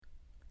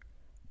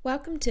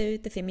Welcome to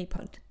the Femi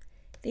Pod.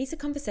 These are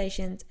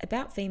conversations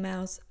about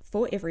females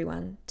for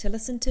everyone to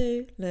listen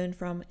to, learn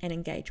from, and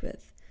engage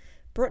with.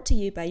 Brought to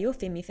you by your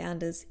Femi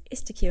founders,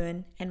 Esther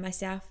Kewen and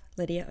myself,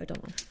 Lydia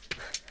O'Donnell.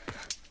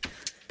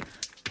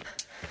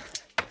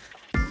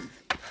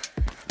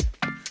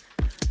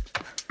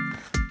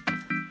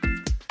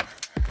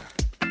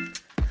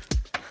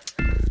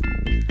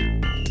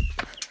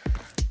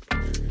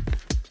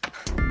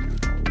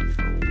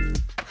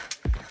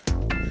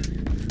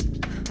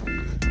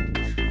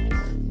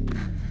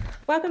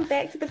 Welcome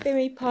back to the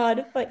Femi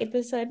Pod for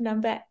episode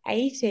number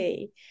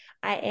 80.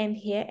 I am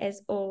here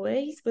as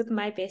always with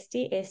my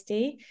bestie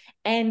Esty,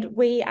 and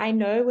I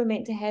know we're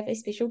meant to have a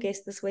special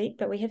guest this week,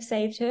 but we have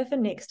saved her for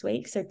next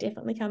week, so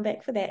definitely come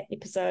back for that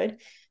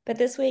episode. But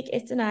this week,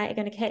 Esther and I are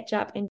going to catch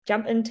up and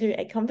jump into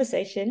a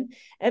conversation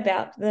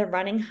about the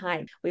running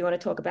hype. We want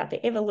to talk about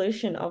the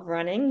evolution of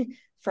running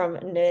from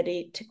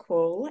nerdy to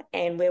cool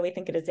and where we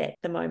think it is at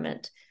the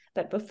moment.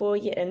 But before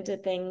you get into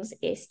things,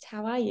 Est,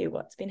 how are you?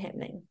 What's been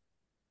happening?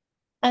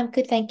 I'm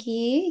good, thank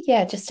you.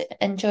 Yeah, just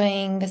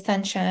enjoying the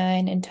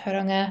sunshine in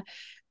Tauranga.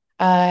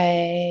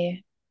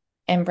 I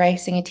am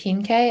racing a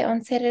 10K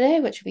on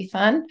Saturday, which will be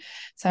fun.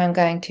 So I'm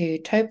going to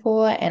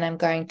Taupo and I'm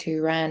going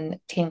to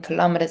run 10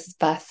 kilometers as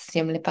fast as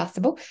humanly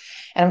possible.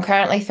 And I'm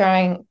currently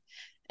throwing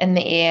in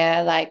the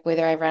air like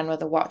whether I run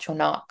with a watch or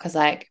not, because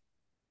I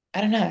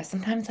don't know,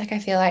 sometimes I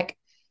feel like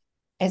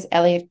as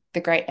Elliot,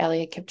 the great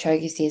Elliot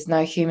Kipchoge says,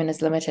 no human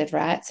is limited,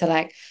 right?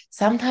 So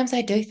sometimes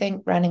I do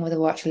think running with a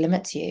watch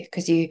limits you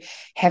because you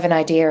have an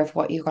idea of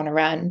what you're going to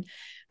run,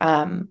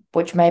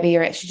 which maybe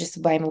you're actually just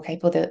way more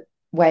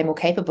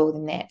capable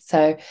than that.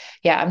 So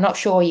yeah, I'm not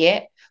sure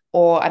yet.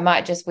 Or I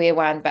might just wear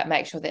one, but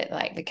make sure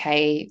that the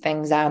K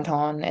things aren't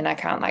on and I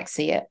can't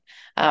see it.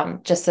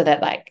 Just so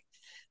that I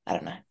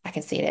don't know, I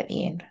can see it at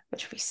the end,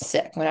 which would be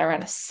sick when I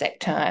run a sick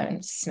time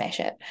and smash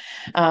it.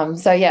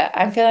 So yeah,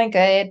 I'm feeling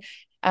good.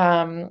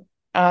 Um,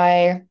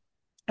 I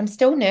I'm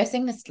still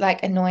nursing this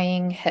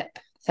annoying hip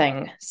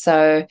thing.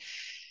 So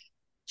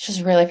it's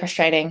just really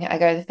frustrating. I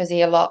go to the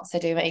physio a lot, so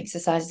I do my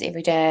exercises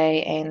every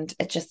day, and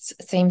it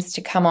just seems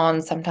to come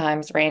on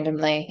sometimes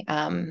randomly.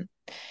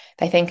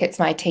 They think it's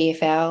my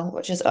TFL,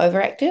 which is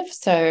overactive,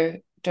 so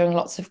doing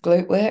lots of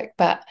glute work,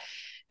 but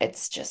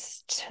it's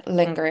just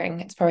lingering.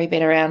 It's probably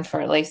been around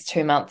for at least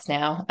 2 months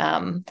now.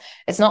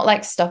 It's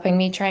not stopping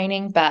me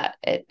training, but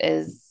it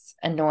is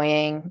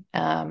annoying.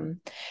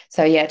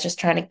 So yeah, just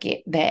trying to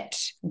get that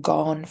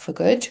gone for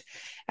good.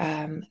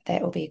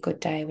 That will be a good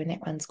day when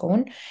that one's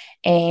gone.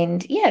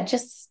 And yeah,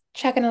 just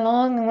chugging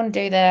along. I want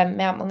to do the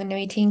Mount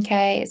Maunganui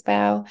 10K as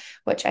well,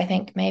 which I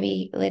think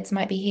maybe Lids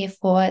might be here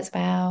for as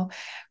well,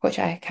 which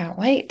I can't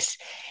wait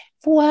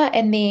for.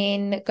 And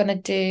then gonna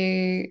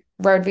do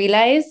road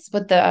relays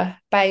with the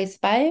Bays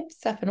Babes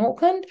up in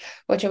Auckland,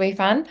 which will be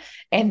fun.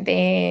 And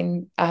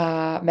then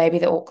maybe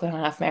the Auckland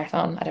half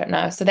marathon. I don't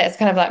know. So that's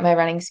kind of like my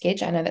running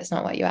sketch. I know that's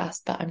not what you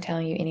asked, but I'm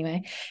telling you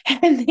anyway.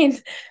 And then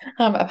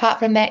apart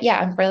from that, yeah,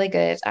 I'm really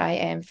good. I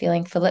am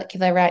feeling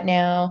follicular right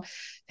now,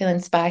 feeling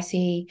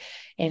spicy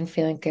and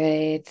feeling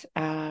good.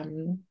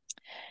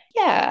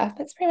 Yeah,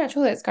 that's pretty much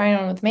all that's going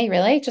on with me,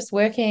 really. Just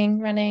working,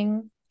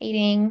 running,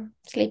 eating,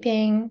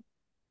 sleeping.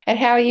 And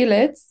how are you,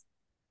 Liz?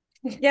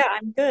 Yeah,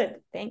 I'm good.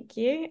 Thank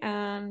you.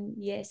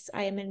 Yes,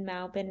 I am in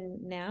Melbourne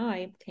now.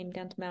 I came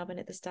down to Melbourne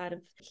at the start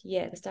of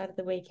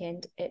the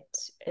weekend. It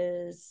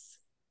is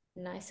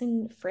nice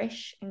and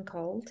fresh and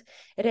cold.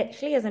 It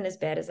actually isn't as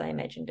bad as I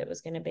imagined it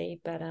was going to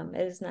be, but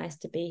it is nice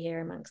to be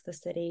here amongst the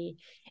city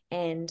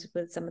and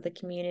with some of the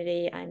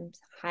community. I'm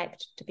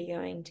hyped to be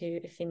going to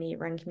a Femi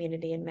Run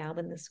community in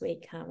Melbourne this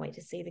week. Can't wait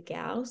to see the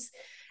gals.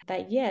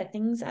 But yeah,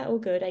 things are all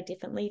good. I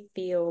definitely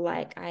feel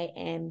like I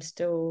am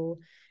still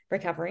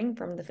recovering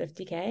from the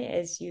 50K.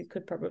 As you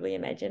could probably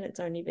imagine, it's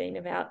only been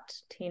about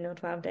 10 or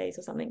 12 days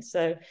or something.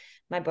 So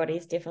my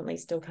body's definitely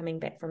still coming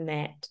back from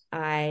that.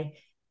 I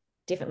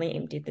definitely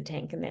emptied the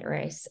tank in that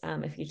race.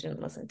 If you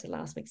didn't listen to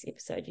last week's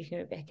episode, you can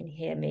go back and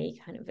hear me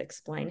kind of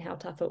explain how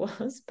tough it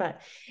was,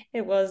 but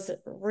it was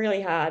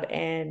really hard.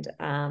 And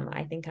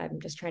I think I'm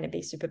just trying to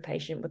be super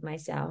patient with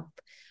myself.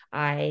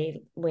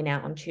 I went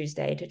out on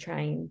Tuesday to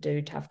try and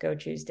do Tough Girl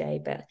Tuesday,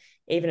 but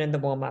even in the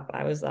warm up,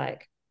 I was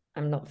like,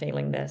 I'm not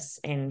feeling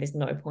this, and there's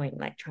no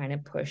point trying to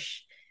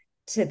push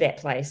to that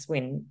place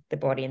when the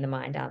body and the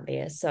mind aren't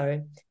there.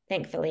 So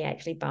thankfully, I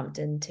actually bumped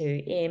into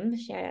M,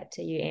 shout out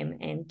to you, M,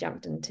 and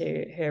jumped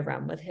into her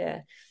run with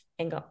her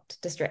and got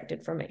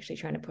distracted from actually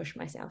trying to push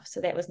myself.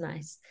 So that was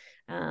nice.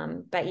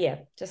 But yeah,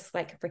 just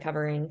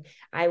recovering.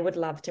 I would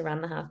love to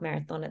run the half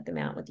marathon at the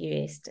Mount with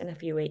you, Est, in a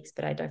few weeks,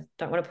 but I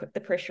don't want to put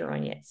the pressure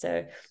on yet.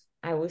 So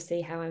I will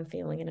see how I'm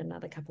feeling in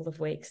another couple of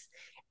weeks.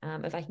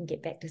 If I can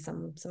get back to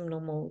some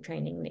normal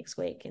training next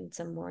week and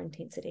some more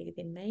intensity,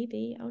 then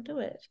maybe I'll do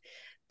it.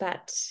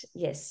 But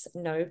yes,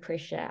 no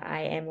pressure.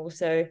 I am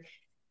also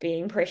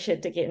being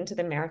pressured to get into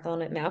the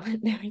marathon at Melbourne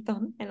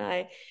Marathon, and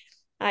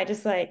I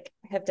just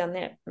have done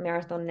that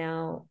marathon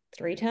now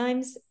 3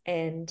 times,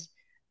 and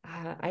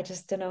I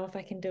just don't know if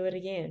I can do it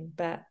again.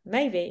 But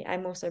maybe.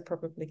 I'm also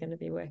probably going to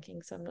be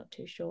working, so I'm not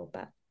too sure.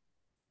 But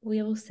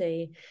we'll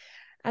see.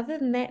 Other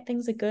than that,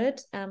 things are good.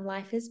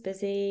 Life is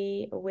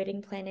busy.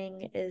 Wedding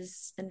planning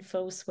is in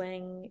full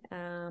swing.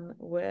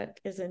 Work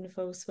is in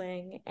full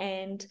swing.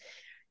 And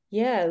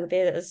yeah,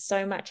 there is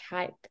so much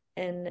hype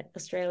in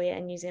Australia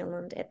and New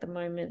Zealand at the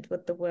moment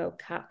with the World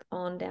Cup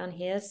on down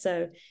here.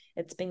 So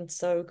it's been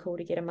so cool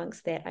to get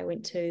amongst that. I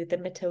went to the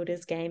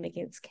Matildas game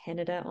against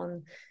Canada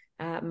on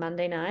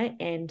Monday night,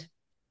 and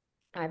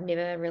I've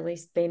never really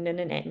been in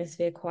an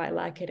atmosphere quite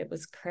like it. It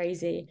was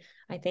crazy.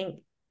 I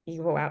think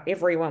well,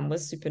 everyone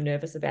was super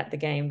nervous about the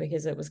game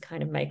because it was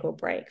kind of make or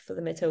break for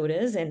the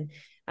Matildas.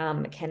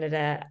 And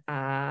Canada,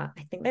 I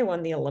think they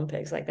won the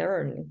Olympics. Like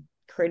they're an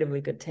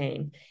incredibly good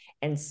team.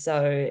 And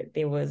so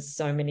there was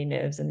so many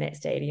nerves in that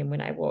stadium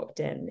when I walked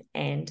in.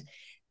 And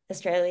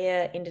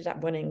Australia ended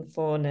up winning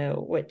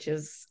 4-0, which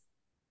is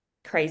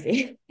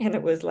crazy. And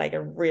it was like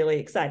a really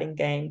exciting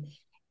game.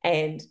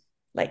 And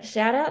like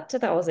shout out to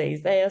the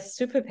Aussies. They are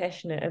super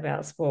passionate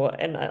about sport.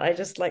 And I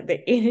just like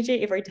the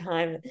energy every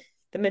time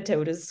the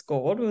Matildas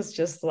scored was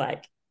just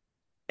like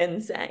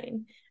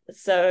insane.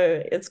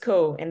 So it's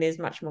cool. And there's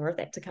much more of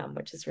that to come,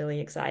 which is really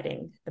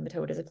exciting. The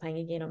Matildas are playing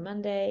again on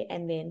Monday.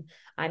 And then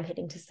I'm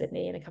heading to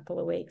Sydney in a couple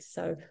of weeks.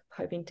 So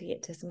hoping to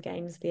get to some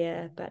games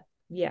there. But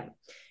yeah,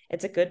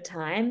 it's a good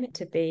time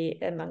to be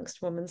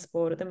amongst women's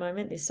sport at the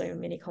moment. There's so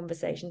many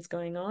conversations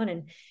going on.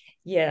 And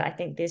yeah, I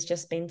think there's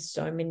just been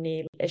so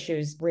many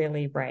issues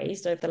really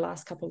raised over the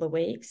last couple of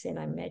weeks. And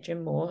I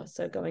imagine more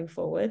so going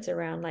forwards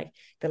around like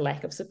the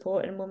lack of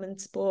support in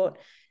women's sport.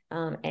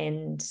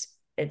 And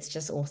it's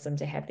just awesome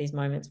to have these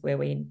moments where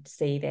we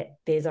see that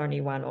there's only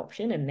one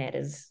option, and that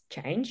is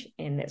change.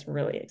 And that's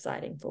really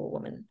exciting for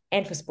women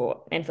and for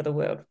sport and for the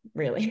world,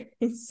 really.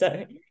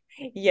 So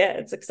yeah,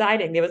 it's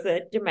exciting. There was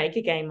a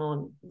Jamaica game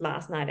on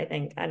last night, I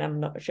think, and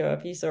I'm not sure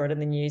if you saw it in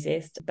the news,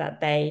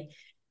 but they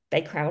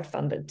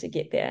crowdfunded to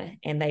get there,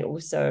 and they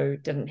also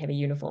didn't have a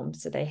uniform,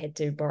 so they had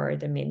to borrow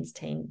the men's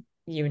team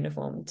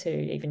uniform to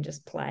even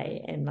just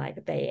play, and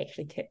like they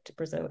actually kicked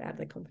Brazil out of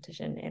the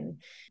competition.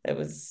 And it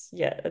was,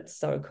 yeah, it's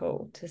so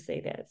cool to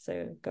see that.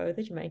 So go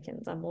the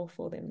Jamaicans. I'm all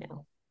for them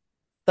now.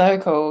 So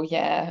cool.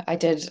 Yeah,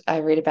 I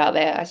read about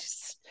that.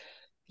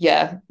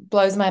 Yeah,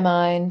 blows my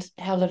mind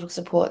how little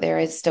support there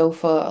is still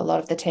for a lot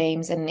of the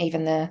teams, and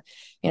even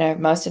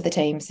most of the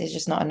teams, there's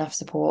just not enough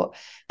support.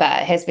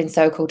 But it has been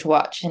so cool to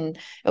watch, and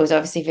it was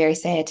obviously very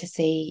sad to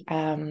see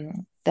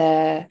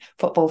the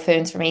football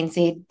ferns from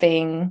NZ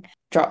being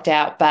dropped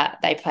out, but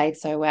they played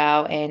so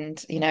well,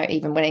 and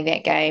even winning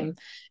that game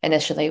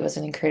initially was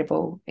an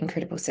incredible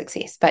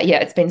success. But yeah,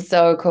 it's been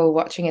so cool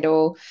watching it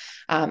all,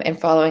 and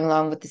following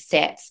along with the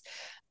stats.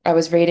 I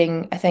was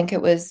reading, I think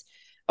it was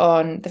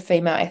on the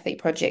Female Athlete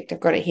Project, I've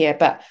got it here,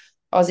 but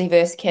Aussie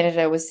versus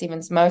Canada was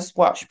Seven's most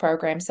watched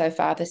program so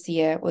far this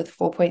year, with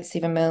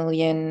 4.7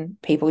 million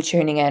people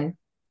tuning in.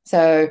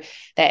 So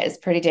that is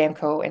pretty damn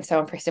cool, and so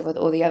impressive with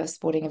all the other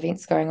sporting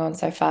events going on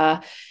so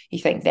far. You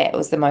think that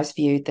was the most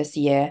viewed this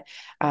year,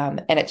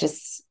 and it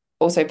just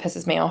also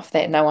pisses me off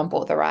that no one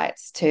bought the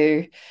rights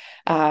to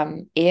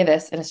air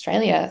this in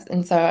Australia.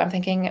 And so I'm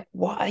thinking,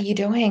 what are you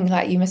doing?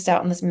 Like, you missed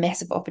out on this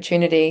massive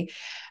opportunity,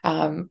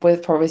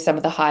 with probably some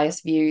of the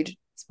highest viewed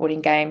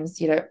sporting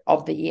games,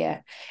 of the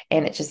year.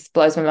 And it just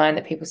blows my mind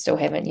that people still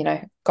haven't,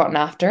 gotten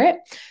after it.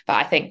 But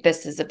I think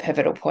this is a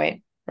pivotal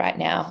point right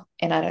now,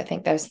 and I don't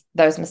think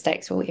those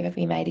mistakes will ever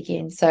be made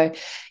again. So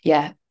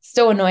yeah,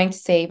 still annoying to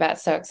see, but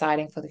so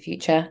exciting for the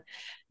future.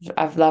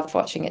 I've loved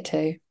watching it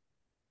too.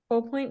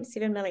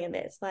 4.7 million,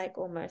 that's like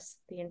almost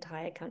the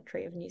entire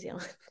country of New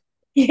Zealand.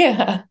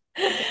 Yeah,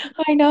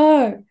 I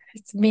know.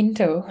 It's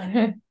mental.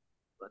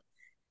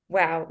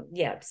 Wow,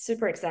 yeah,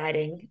 super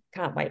exciting.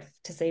 Can't wait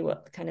to see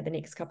what kind of the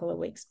next couple of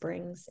weeks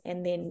brings.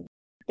 And then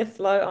the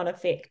flow on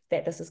effect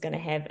that this is going to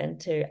have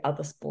into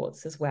other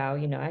sports as well.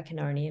 I can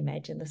only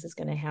imagine this is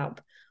going to help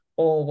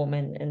all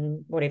women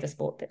in whatever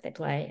sport that they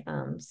play.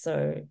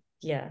 So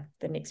yeah,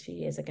 the next few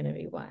years are going to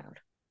be wild.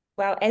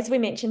 Well, as we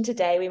mentioned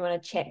today, we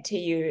want to chat to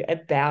you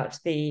about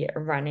the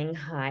running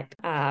hype.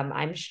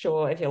 I'm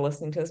sure if you're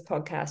listening to this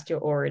podcast,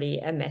 you're already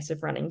a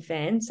massive running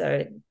fan.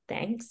 So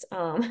thanks.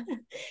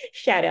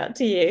 Shout out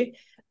to you.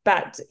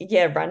 But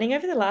yeah, running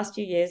over the last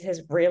few years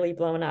has really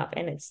blown up,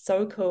 and it's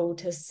so cool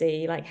to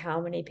see like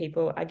how many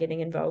people are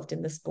getting involved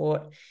in the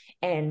sport,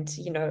 and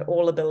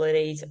all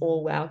abilities,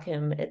 all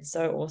welcome. It's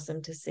so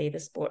awesome to see the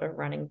sport of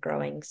running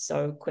growing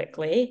so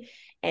quickly,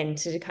 and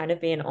to kind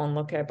of be an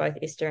onlooker. Both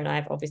Esther and I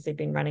have obviously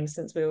been running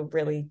since we were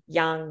really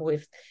young.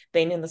 We've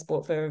been in the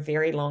sport for a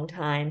very long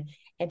time,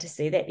 and to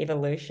see that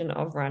evolution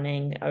of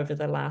running over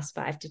the last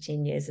 5 to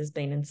 10 years has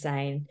been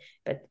insane.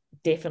 But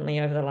definitely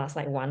over the last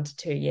like 1 to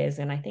 2 years,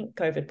 and I think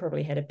COVID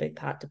probably had a big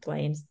part to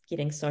play in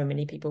getting so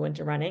many people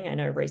into running. I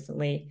know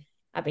recently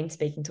I've been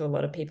speaking to a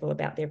lot of people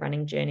about their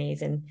running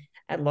journeys, and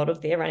a lot of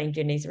their running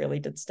journeys really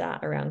did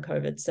start around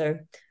COVID. So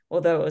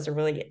although it was a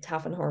really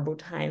tough and horrible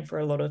time for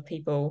a lot of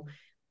people,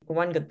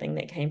 one good thing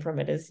that came from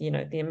it is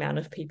the amount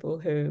of people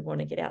who want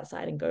to get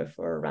outside and go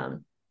for a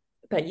run.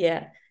 But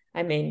yeah,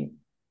 I mean,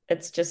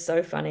 it's just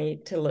so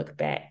funny to look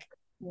back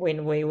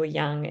when we were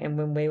young and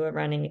when we were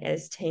running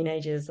as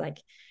teenagers, like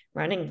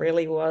running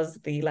really was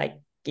the like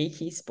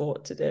geeky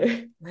sport to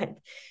do. Like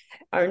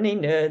only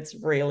nerds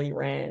really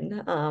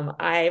ran.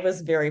 I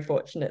was very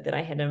fortunate that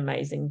I had an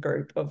amazing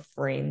group of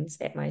friends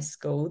at my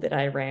school that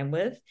I ran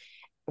with.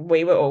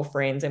 We were all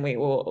friends and we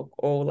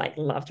all like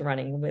loved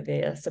running. We're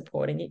there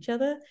supporting each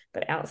other.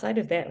 But outside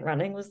of that,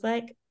 running was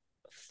like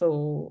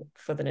full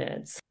for the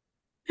nerds.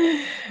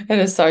 It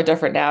is so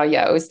different now.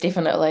 Yeah, it was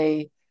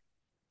definitely,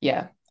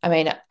 yeah. I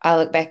mean, I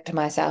look back to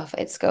myself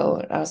at school,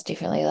 and I was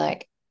definitely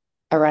like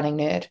a running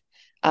nerd.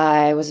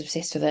 I was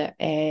obsessed with it,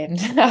 and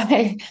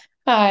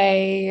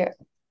I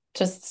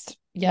just,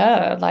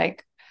 yeah,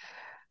 like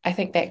I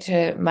think back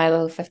to my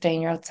little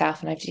 15-year-old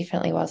self, and I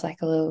definitely was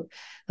like a little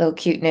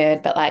cute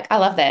nerd. But like I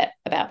love that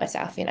about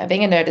myself. You know,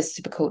 being a nerd is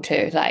super cool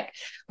too. Like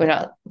we're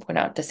not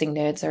dissing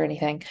nerds or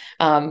anything.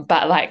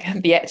 But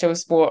like the actual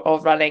sport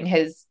of running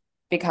has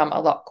become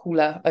a lot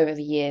cooler over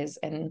the years.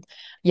 And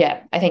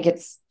yeah, I think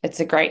it's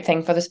a great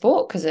thing for the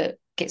sport because it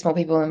gets more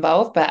people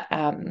involved. But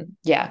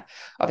yeah,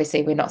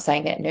 obviously we're not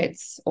saying that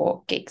nerds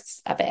or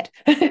geeks are bad.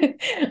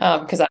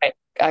 Because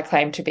I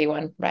claim to be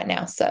one right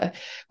now. So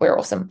we're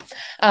awesome.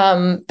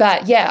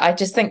 But yeah, I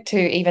just think too,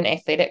 even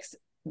athletics,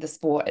 the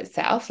sport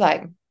itself,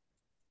 like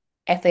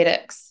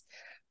athletics,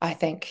 I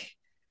think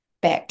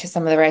back to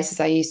some of the races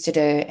I used to do,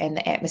 and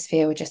the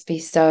atmosphere would just be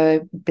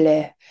so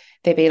bleh.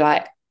 There'd be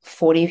like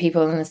 40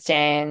 people in the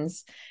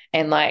stands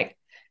and like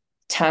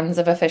tons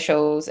of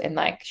officials, and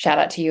like shout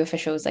out to you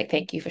officials, like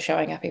thank you for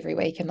showing up every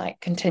week and like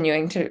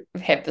continuing to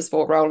have the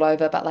sport roll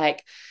over. But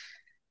like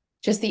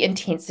just the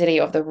intensity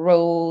of the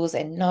rules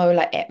and no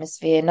like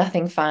atmosphere,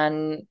 nothing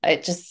fun.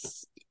 It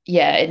just,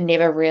 yeah, it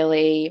never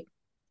really,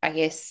 I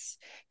guess,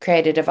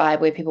 created a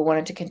vibe where people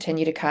wanted to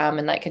continue to come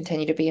and like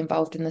continue to be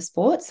involved in the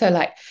sport. So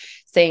like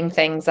seeing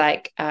things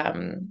like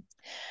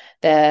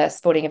the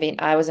sporting event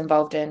I was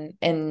involved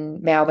in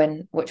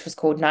Melbourne, which was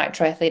called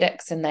Nitro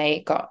Athletics, and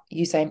they got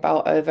Usain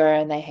Bolt over,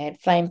 and they had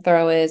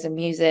flamethrowers and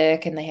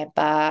music, and they had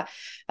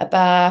a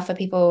bar for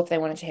people if they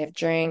wanted to have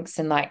drinks,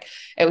 and like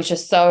it was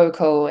just so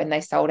cool, and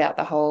they sold out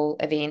the whole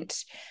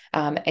event.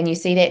 And you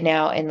see that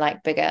now in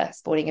like bigger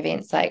sporting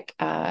events like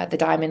the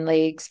Diamond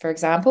Leagues, for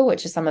example,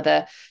 which is some of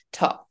the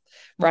top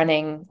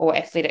running or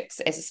athletics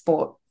as a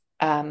sport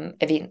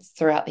events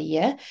throughout the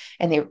year,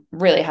 and they're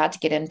really hard to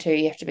get into.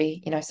 You have to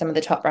be, some of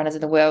the top runners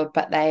in the world,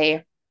 but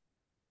they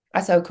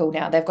are so cool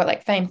now. They've got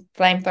like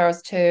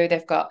flamethrowers too.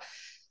 They've got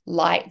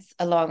lights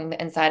along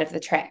the inside of the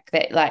track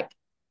that like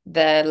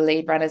the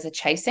lead runners are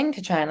chasing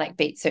to try and like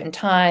beat certain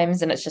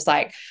times. And it's just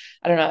like,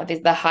 I don't know,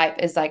 the hype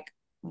is like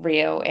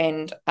real.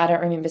 And I don't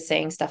remember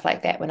seeing stuff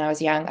like that when I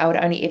was young. I would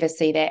only ever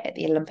see that at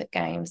the Olympic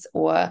Games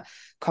or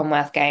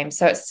Commonwealth Games.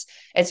 So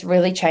it's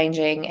really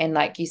changing. And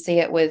like you see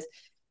it with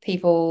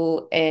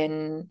people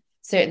in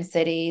certain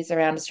cities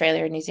around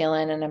Australia and New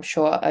Zealand, and I'm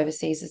sure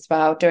overseas as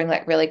well, doing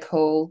like really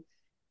cool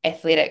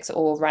athletics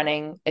or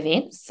running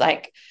events,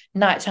 like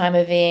nighttime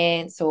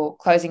events or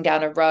closing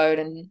down a road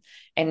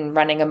and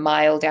running a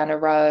mile down a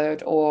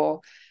road.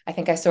 Or I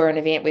think I saw an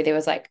event where there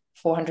was like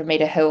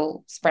 400-meter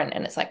hill sprint,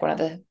 and it's like one of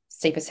the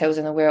steepest hills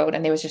in the world,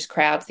 and there was just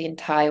crowds the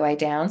entire way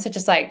down. So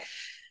just like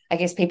I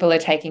guess people are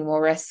taking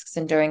more risks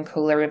and doing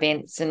cooler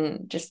events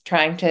and just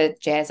trying to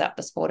jazz up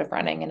the sport of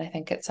running. And I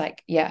think it's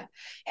like, yeah,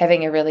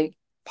 having a really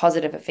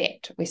positive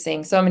effect. We're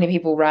seeing so many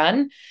people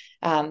run.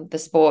 The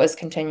sport is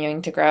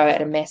continuing to grow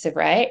at a massive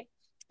rate.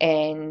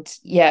 And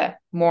yeah,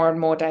 more and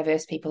more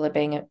diverse people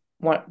are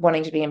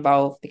wanting to be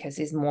involved because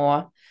there's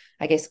more,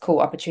 I guess, cool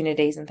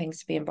opportunities and things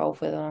to be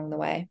involved with along the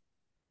way.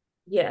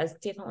 Yeah, it's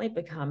definitely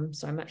become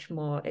so much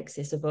more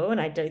accessible. And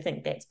I do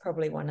think that's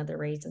probably one of the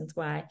reasons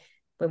why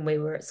when we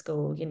were at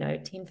school,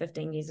 10,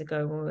 15 years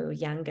ago when we were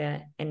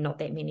younger and not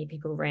that many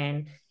people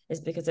ran, is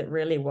because it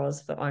really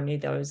was for only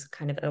those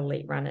kind of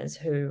elite runners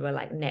who were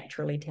like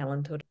naturally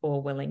talented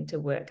or willing to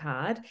work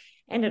hard.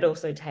 And it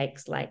also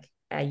takes like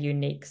a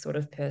unique sort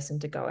of person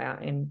to go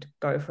out and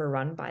go for a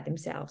run by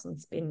themselves and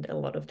spend a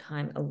lot of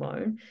time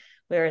alone.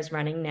 Whereas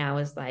running now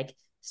is like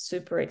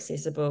super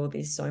accessible.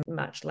 There's so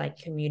much like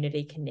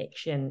community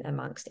connection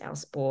amongst our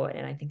sport.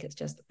 And I think it's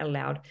just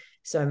allowed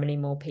so many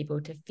more people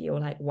to feel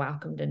like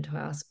welcomed into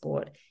our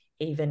sport,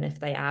 even if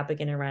they are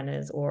beginner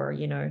runners or,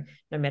 no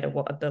matter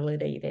what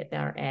ability that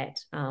they're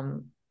at,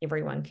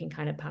 everyone can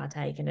kind of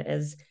partake. And it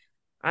is,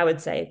 I would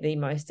say, the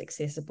most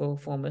accessible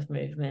form of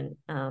movement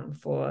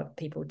for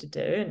people to do.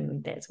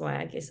 And that's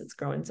why I guess it's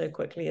growing so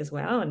quickly as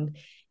well.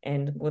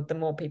 And with the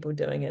more people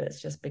doing it,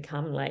 it's just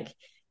become like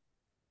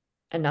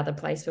another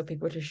place for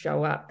people to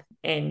show up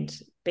and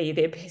be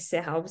their best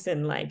selves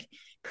and like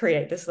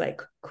create this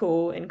like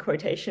cool, in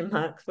quotation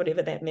marks,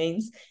 whatever that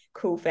means,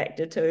 cool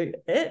factor to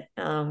it,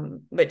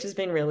 which has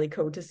been really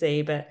cool to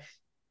see. But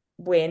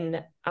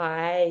when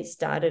I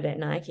started at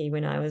Nike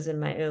when I was in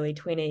my early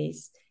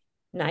 20s,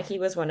 Nike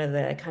was one of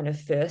the kind of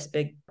first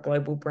big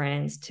global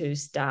brands to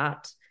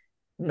start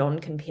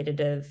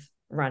non-competitive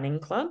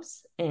running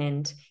clubs,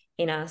 and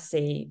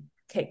NRC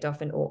kicked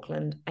off in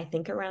Auckland, I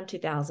think around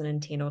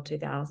 2010 or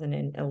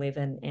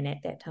 2011. And at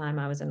that time,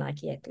 I was a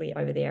Nike athlete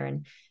over there.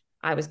 And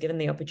I was given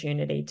the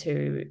opportunity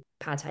to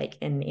partake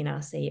in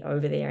NRC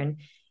over there. And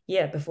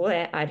yeah, before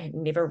that, I'd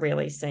never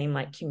really seen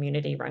like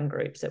community run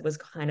groups. It was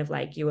kind of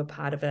like you were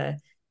part of a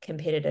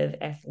competitive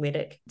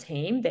athletic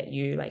team that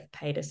you like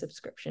paid a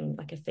subscription,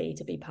 like a fee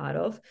to be part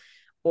of,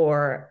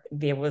 or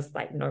there was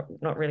like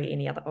not really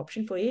any other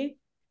option for you.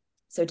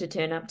 So to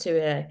turn up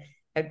to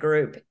a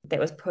group that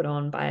was put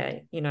on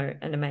by,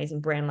 an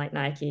amazing brand like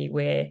Nike,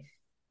 where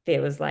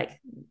there was like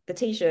the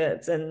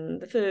t-shirts and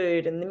the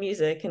food and the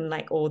music and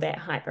like all that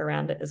hype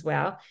around it as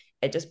well,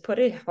 it just put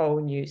a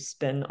whole new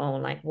spin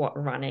on like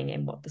what running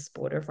and what the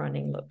sport of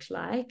running looked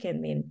like.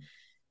 And then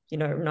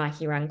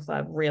Nike Run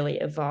Club really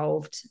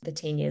evolved the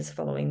 10 years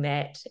following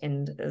that,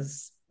 and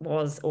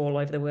was all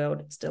over the world.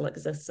 It still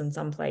exists in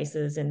some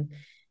places, and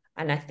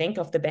I think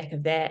off the back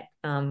of that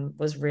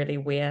was really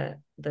where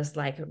this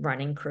like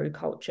running crew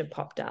culture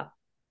popped up.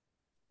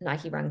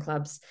 Nike Run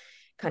Clubs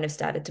kind of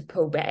started to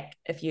pull back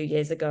a few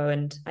years ago,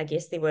 and I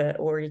guess there were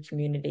already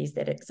communities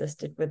that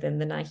existed within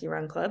the Nike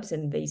Run Clubs,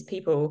 and these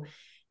people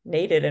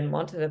needed and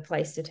wanted a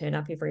place to turn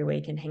up every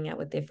week and hang out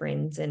with their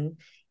friends and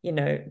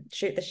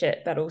shoot the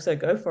shit, but also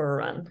go for a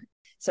run.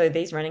 So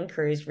these running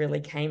crews really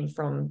came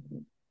from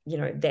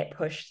that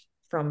push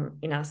from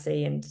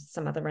NRC and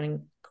some other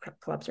running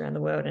clubs around the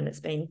world, and it's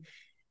been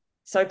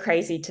so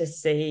crazy to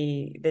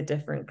see the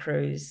different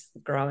crews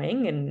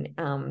growing,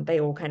 and they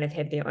all kind of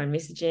have their own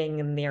messaging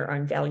and their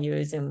own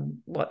values and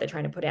what they're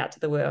trying to put out to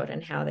the world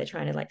and how they're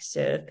trying to like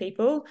serve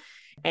people.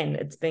 And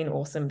it's been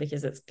awesome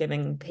because it's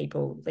giving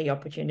people the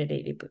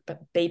opportunity to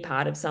be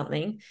part of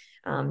something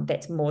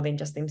that's more than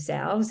just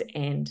themselves,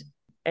 and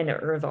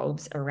it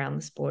revolves around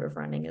the sport of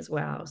running as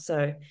well.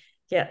 So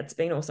yeah, it's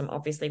been awesome.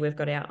 Obviously, we've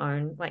got our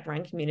own like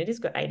run communities,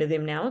 got 8 of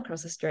them now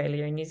across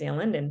Australia and New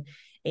Zealand. And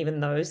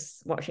even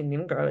those, watching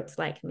them grow, it's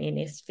like me and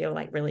Ness feel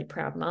like really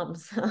proud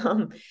mums.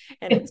 And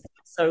it's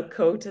so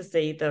cool to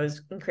see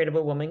those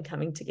incredible women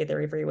coming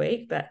together every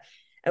week. But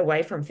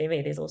away from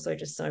Femi, there's also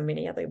just so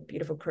many other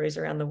beautiful crews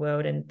around the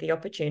world, and the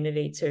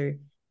opportunity to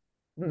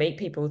meet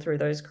people through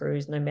those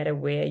crews, no matter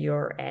where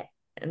you're at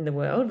in the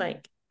world.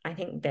 Like, I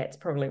think that's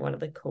probably one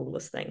of the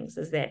coolest things,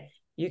 is that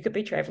you could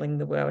be traveling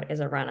the world as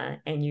a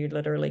runner and you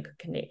literally could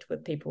connect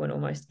with people in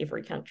almost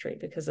every country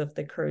because of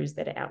the crews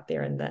that are out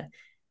there and the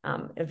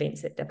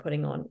events that they're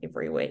putting on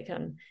every week.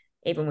 And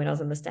even when I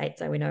was in the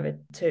States, I went over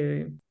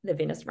to the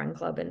Venice Run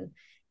Club, and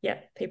yeah,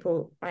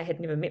 people I had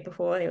never met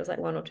before. There was like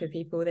 1 or 2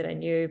 people that I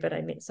knew, but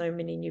I met so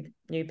many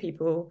new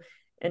people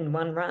in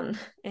one run,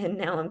 and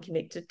now I'm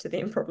connected to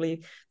them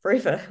probably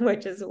forever,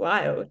 which is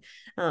wild.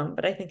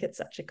 But I think it's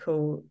such a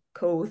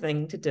cool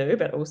thing to do,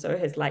 but also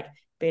has like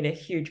been a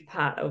huge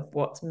part of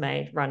what's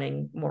made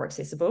running more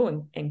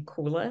accessible and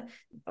cooler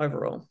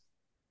overall.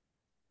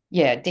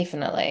 Yeah,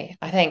 definitely.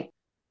 I think,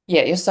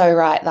 yeah, you're so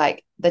right.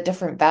 Like the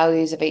different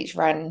values of each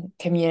run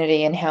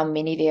community and how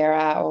many there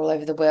are all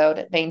over the world,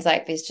 it means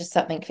like there's just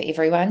something for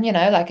everyone,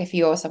 like if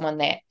you're someone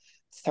that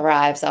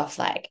thrives off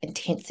like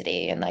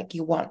intensity and like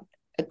you want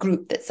a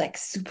group that's like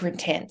super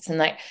intense and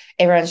like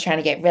everyone's trying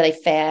to get really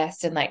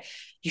fast and like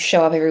you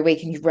show up every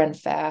week and you run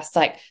fast,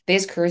 like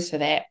there's crews for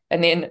that.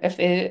 And then if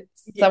it's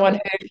someone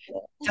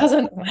who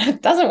doesn't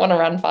want to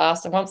run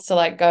fast and wants to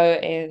like go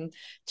and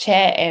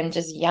chat and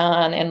just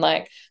yarn and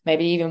like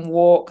maybe even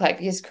walk, like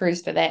there's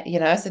crews for that,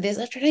 so there's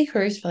literally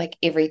crews for like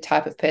every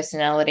type of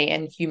personality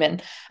and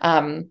human,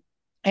 and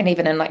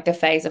even in like the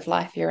phase of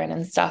life you're in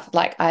and stuff.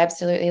 Like I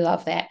absolutely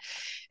love that.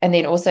 And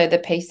then also the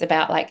piece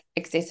about like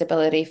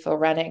accessibility for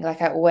running.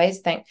 Like I always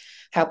think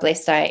how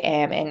blessed I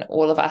am, and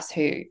all of us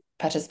who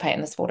participate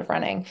in the sport of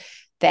running,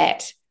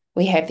 that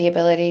we have the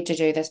ability to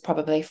do this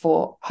probably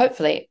for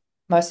hopefully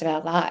most of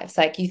our lives.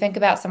 Like you think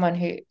about someone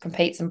who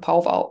competes in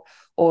pole vault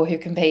or who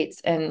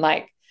competes in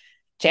like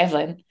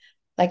javelin,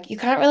 like you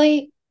can't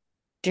really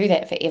do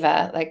that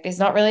forever. Like there's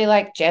not really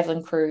like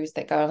javelin crews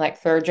that go and like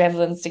throw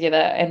javelins together,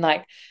 and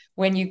like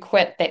when you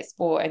quit that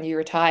sport and you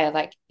retire,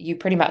 like you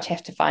pretty much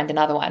have to find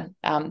another one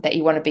that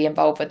you want to be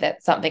involved with,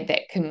 that's something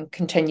that can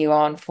continue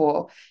on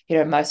for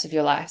most of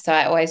your life. So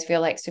I always feel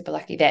like super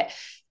lucky that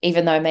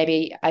even though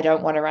maybe I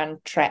don't want to run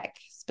track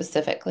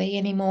specifically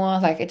anymore,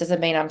 like it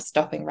doesn't mean I'm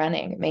stopping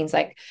running. It means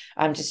like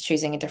I'm just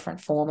choosing a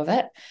different form of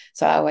it.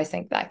 So I always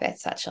think like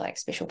that's such a like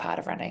special part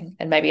of running,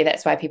 and maybe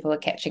that's why people are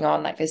catching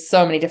on. Like there's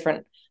so many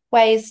different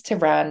ways to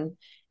run,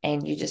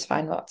 and you just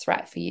find what's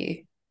right for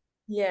you.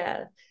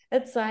 Yeah,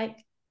 it's like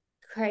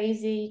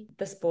crazy,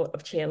 the sport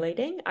of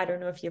cheerleading. I don't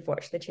know if you've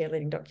watched the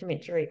cheerleading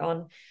documentary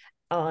on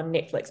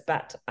Netflix,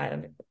 but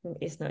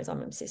S knows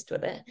I'm obsessed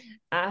with it.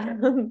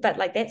 But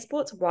like that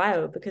sport's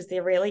wild because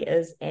there really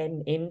is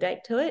an end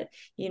date to it.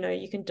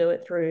 You can do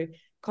it through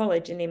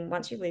college, and then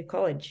once you leave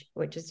college,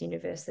 which is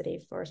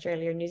university for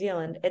Australia and New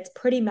Zealand, it's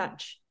pretty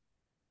much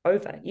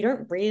over. You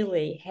don't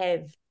really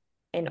have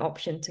an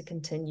option to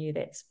continue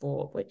that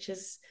sport, which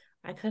is,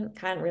 I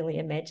can't really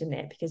imagine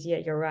that, because yeah,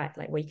 you're right.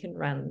 Like we can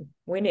run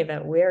whenever,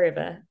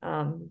 wherever,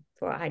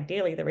 for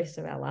ideally the rest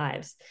of our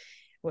lives,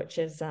 which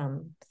is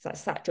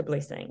such a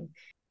blessing.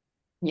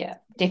 Yeah,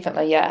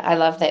 definitely. Yeah, I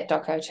love that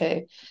doco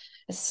too.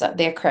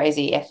 They're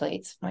crazy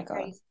athletes. My God.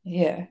 Crazy.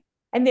 Yeah.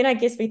 And then I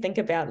guess we think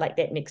about like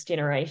that next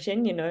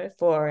generation,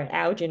 for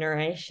our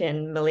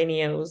generation,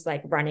 millennials,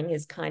 like running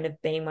has kind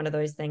of been one of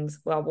those things.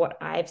 Well, what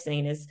I've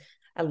seen is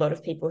a lot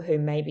of people who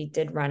maybe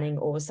did running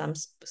or some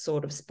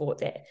sort of sport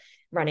that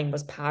running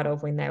was part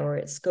of when they were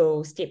at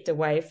school, stepped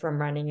away from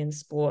running and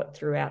sport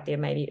throughout their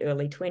maybe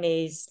early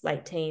 20s,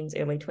 late teens,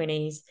 early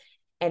 20s.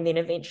 And then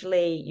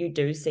eventually you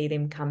do see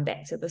them come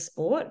back to the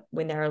sport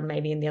when they're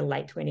maybe in their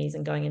late 20s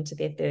and going into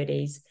their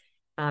 30s.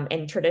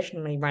 And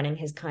traditionally running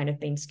has kind of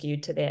been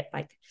skewed to that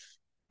like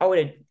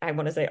older, I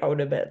want to say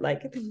older, but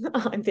like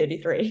I'm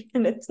 33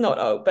 and it's not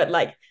old, but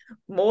like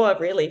more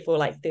really for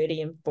like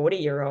 30 and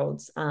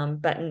 40-year-olds.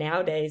 But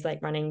nowadays,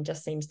 like running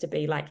just seems to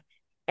be like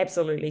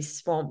absolutely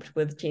swamped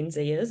with Gen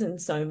Zers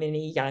and so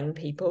many young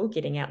people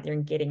getting out there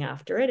and getting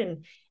after it.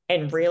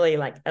 And really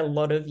like a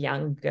lot of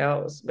young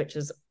girls, which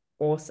is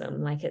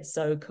awesome. Like it's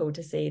so cool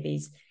to see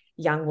these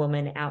young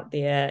women out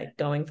there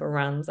going for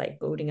runs, like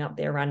building up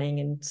their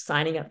running and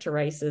signing up to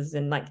races.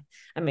 And like,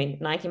 I mean,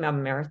 Nike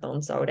Melbourne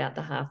Marathon sold out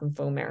the half and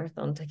full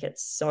marathon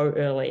tickets so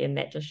early, and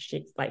that just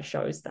like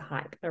shows the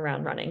hype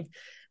around running.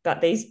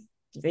 But the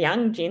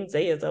young Gen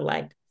Zers are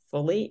like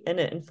fully in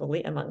it and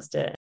fully amongst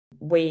it.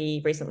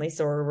 We recently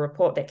saw a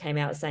report that came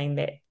out saying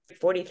that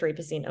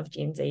 43% of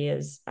Gen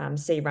Zers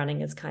see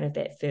running as kind of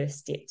that first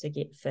step to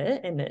get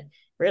fit, and it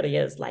really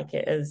is like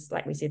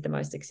we said, the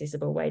most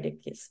accessible way to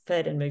get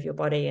fit and move your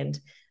body. And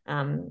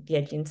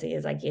Gen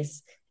Zers, I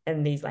guess,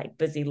 in these like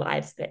busy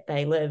lives that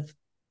they live,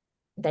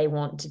 they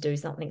want to do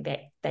something that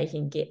they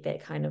can get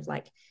that kind of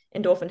like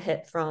endorphin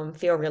hit from,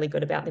 feel really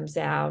good about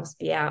themselves,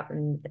 be out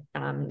in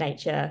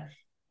nature.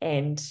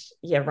 And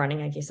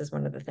running, I guess, is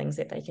one of the things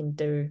that they can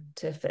do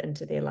to fit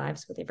into their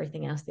lives with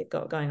everything else they've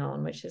got going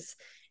on, which is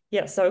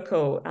so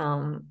cool.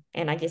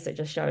 And I guess it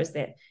just shows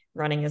that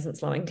running isn't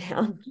slowing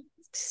down.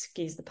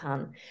 Excuse the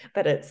pun,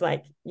 but it's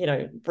like,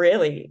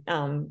 really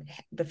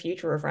the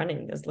future of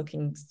running is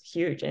looking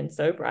huge and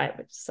so bright,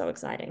 which is so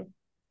exciting.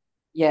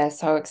 Yeah,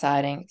 so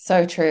exciting.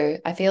 So true.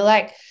 I feel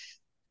like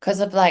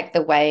because of like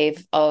the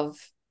wave of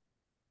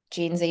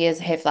Gen Zers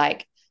have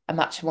like a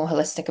much more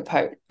holistic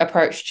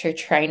approach to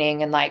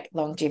training and like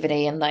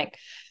longevity, and like,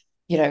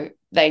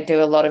 they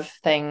do a lot of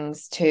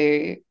things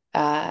to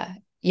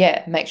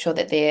make sure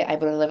that they're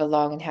able to live a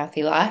long and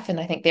healthy life. And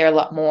I think they're a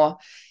lot more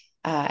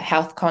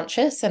health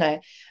conscious.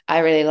 And I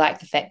really like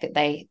the fact that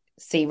they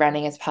see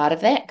running as part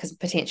of that, because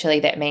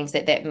potentially that means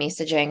that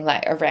messaging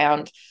like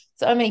around,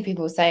 so many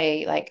people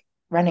say like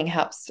running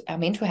helps our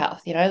mental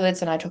health.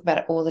 Liz and I talk about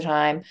it all the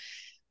time.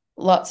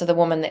 Lots of the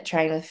women that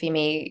train with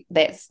Femi,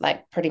 that's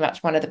like pretty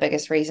much one of the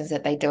biggest reasons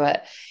that they do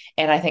it.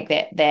 And I think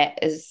that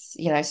is,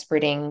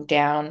 spreading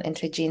down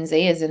into Gen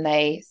Zers, and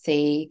they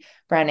see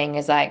running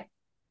as like,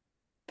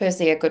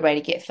 firstly, a good way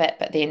to get fit,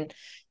 but then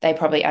they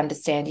probably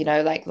understand,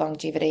 like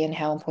longevity and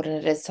how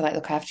important it is to like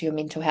look after your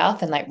mental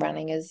health, and like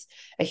running is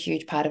a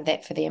huge part of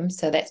that for them.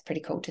 So that's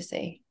pretty cool to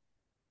see.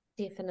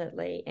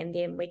 Definitely. And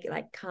then we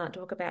like can't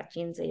talk about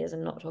Gen Zers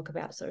and not talk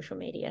about social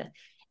media.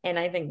 And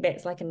I think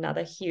that's like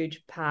another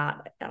huge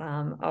part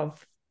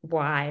of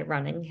why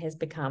running has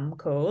become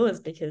cool, is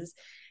because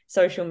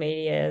social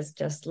media is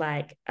just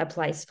like a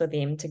place for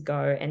them to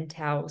go and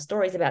tell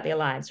stories about their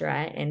lives,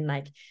 right? And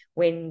like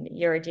when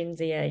you're a Gen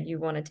Zer, you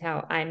want to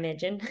tell, I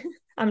imagine,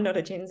 I'm not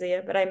a Gen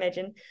Zer, but I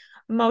imagine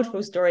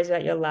multiple stories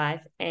about your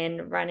life.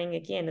 And running,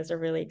 again, is a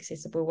really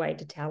accessible way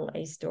to tell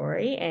a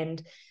story.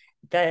 And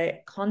the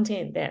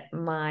content that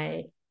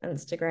my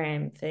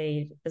Instagram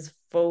feed is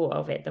full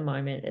of at the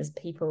moment is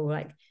people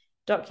like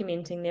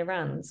documenting their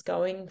runs,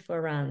 going for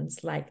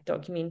runs, like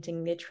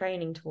documenting their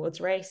training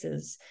towards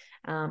races,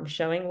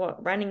 showing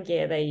what running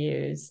gear they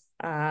use,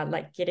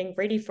 like getting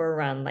ready for a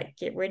run, like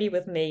get ready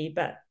with me,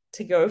 but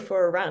to go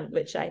for a run,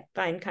 which I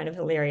find kind of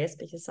hilarious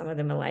because some of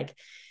them are like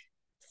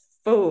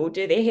full,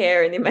 do their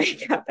hair and their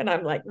makeup, and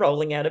I'm like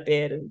rolling out of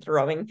bed and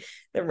throwing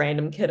the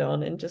random kit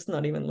on and just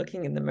not even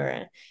looking in the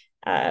mirror.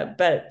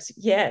 But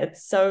yeah,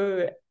 it's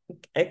so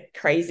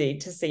crazy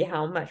to see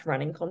how much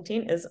running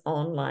content is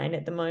online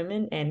at the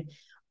moment. And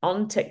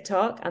on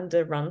TikTok,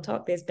 under Run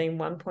Talk, there's been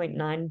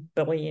 1.9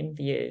 billion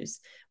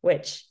views,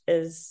 which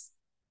is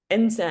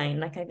insane.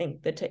 Like, I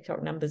think the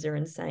TikTok numbers are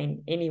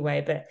insane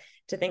anyway, but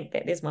to think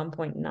that there's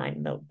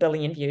 1.9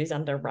 billion views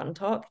under Run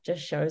Talk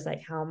just shows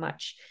like how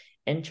much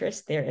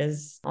interest there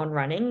is on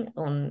running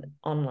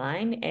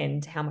online,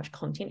 and how much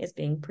content is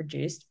being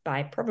produced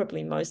by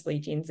probably mostly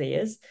Gen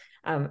Zers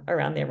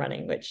around their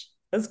running, which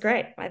is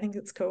great. I think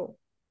it's cool.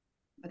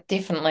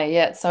 Definitely.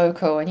 Yeah, it's so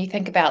cool. And you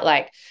think about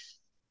like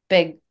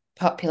big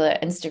popular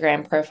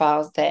Instagram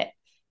profiles that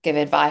give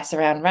advice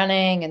around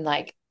running, and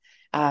like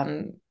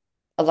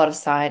a lot of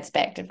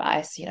science-backed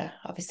advice.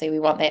 Obviously we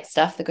want that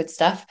stuff, the good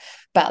stuff,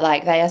 but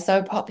like they are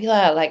so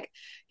popular, like,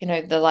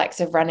 the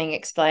likes of Running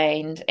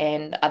Explained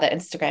and other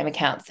Instagram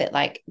accounts that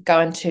like go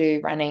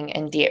into running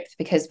in depth,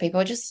 because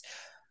people are just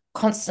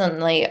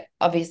constantly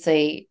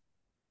obviously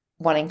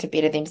wanting to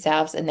better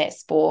themselves in that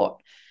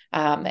sport,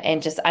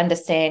 and just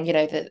understand,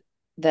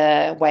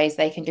 the ways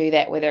they can do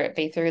that, whether it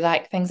be through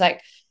like things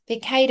like their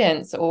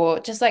cadence, or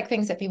just like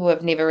things that people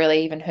have never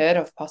really even heard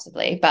of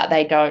possibly, but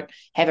they don't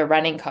have a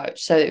running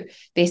coach. So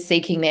they're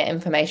seeking that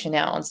information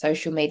out on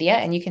social media,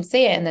 and you can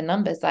see it in the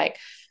numbers. Like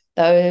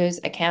those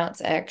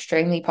accounts are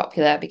extremely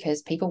popular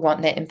because people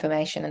want that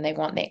information and they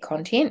want that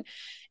content.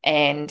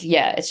 And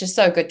yeah, it's just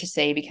so good to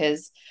see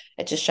because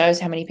it just shows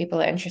how many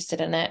people are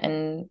interested in it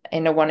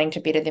and are wanting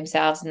to better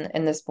themselves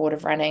in the sport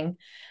of running.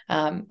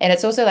 And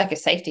it's also like a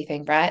safety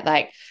thing, right?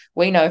 Like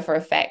we know for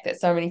a fact that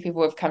so many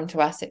people have come to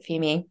us at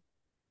Femi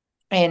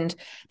and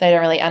they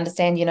don't really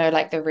understand,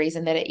 like the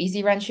reason that an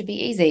easy run should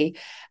be easy.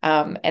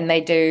 And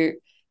they do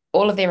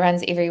all of their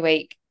runs every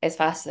week as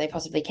fast as they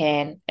possibly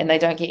can, and they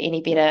don't get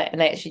any better,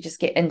 and they actually just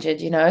get injured.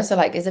 So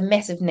like there's a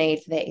massive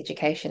need for that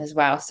education as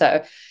well.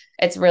 So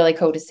it's really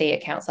cool to see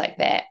accounts like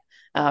that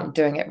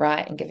doing it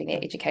right and giving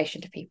that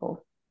education to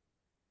people.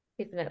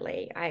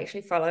 Definitely. I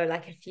actually follow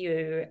like a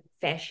few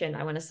fashion,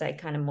 I want to say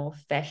kind of more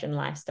fashion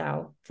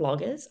lifestyle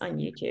vloggers on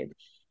YouTube.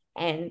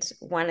 And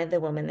one of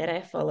the women that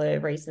I follow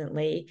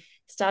recently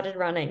started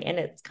running. And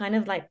it's kind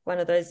of like one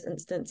of those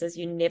instances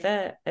you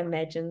never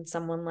imagine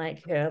someone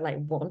like her like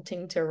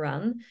wanting to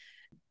run,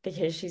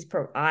 because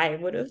I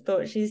would have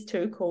thought she's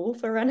too cool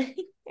for running.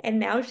 And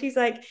now she's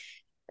like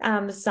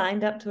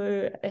signed up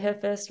to her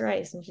first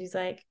race, and she's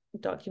like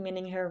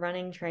documenting her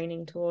running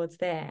training towards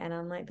that. And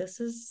I'm like, this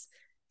is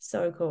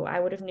so cool. I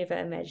would have never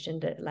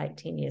imagined it like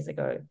 10 years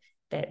ago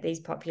that these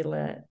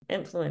popular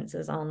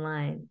influencers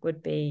online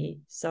would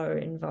be so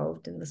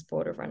involved in the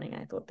sport of running.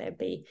 I thought they'd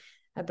be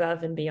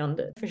above and beyond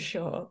it for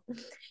sure.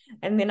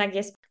 And then I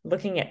guess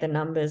looking at the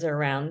numbers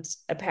around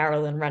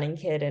apparel and running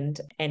kit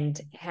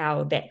and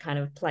how that kind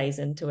of plays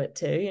into it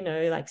too,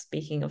 like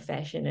speaking of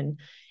fashion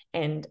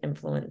and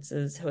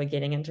influencers who are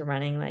getting into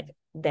running, like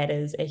that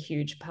is a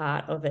huge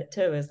part of it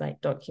too, is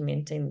like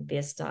documenting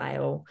their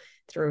style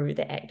through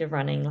the act of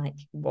running, like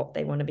what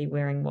they want to be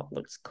wearing, what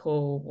looks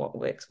cool, what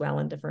works well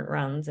in different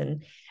runs.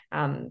 And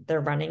the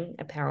running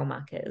apparel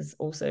market is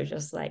also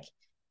just like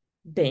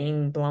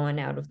being blown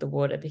out of the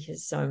water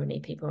because so many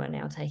people are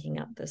now taking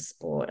up this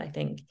sport. I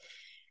think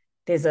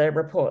there's a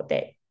report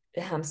that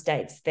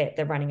states that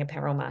the running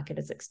apparel market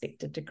is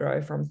expected to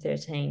grow from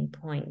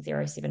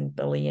 13.07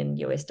 billion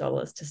US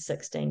dollars to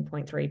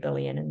 16.3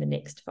 billion in the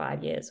next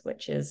 5 years,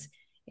 which is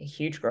a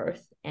huge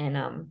growth.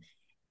 And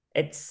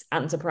it's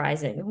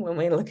unsurprising when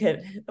we look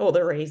at all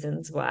the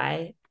reasons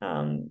why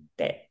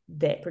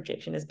that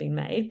projection has been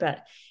made.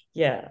 But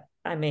yeah,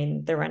 I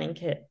mean, the running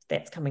kit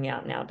that's coming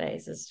out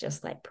nowadays is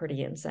just like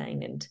pretty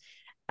insane. And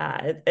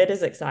it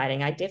is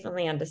exciting. I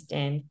definitely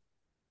understand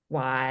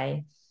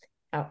why.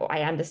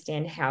 I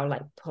understand how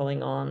like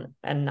pulling on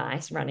a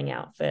nice running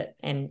outfit,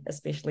 and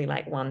especially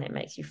like one that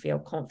makes you feel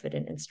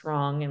confident and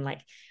strong and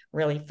like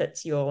really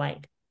fits your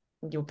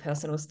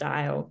personal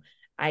style.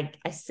 I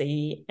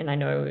see, and I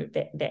know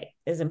that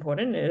is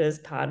important. It is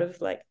part of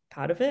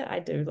it. I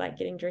do like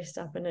getting dressed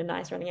up in a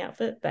nice running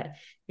outfit, but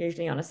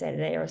usually on a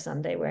Saturday or a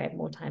Sunday where I have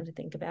more time to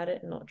think about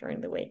it and not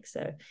during the week.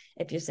 So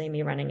if you see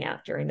me running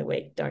out during the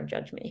week, don't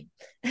judge me.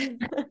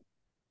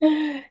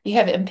 You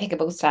have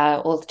impeccable style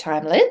all the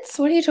time, Liz.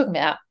 What are you talking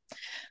about?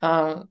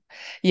 Um,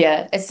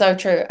 yeah, it's so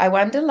true. I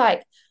wonder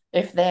like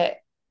if that,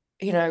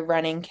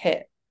 running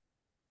kit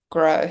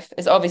growth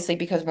is obviously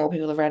because more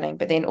people are running,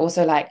 but then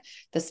also like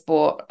the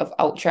sport of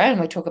ultra,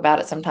 and we talk about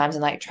it sometimes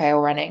in like trail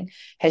running,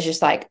 has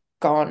just like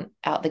gone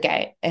out the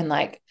gate, and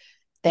like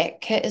that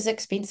kit is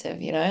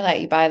expensive,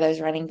 like you buy those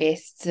running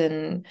vests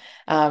and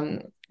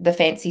the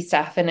fancy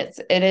stuff, and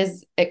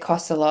it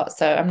costs a lot.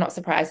 So I'm not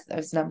surprised that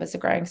those numbers are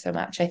growing so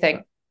much. I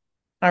think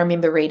I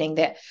remember reading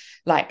that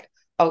like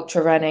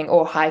ultra running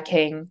or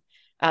hiking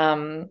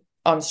on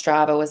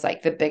Strava was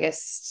like the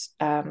biggest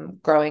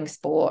growing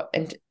sport.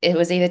 And it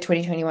was either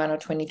 2021 or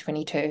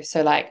 2022.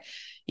 So like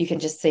you can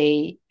just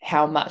see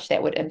how much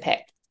that would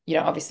impact,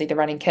 obviously the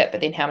running kit, but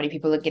then how many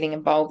people are getting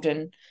involved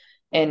in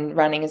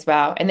running as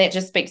well. And that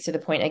just speaks to the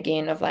point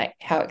again of like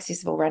how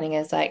accessible running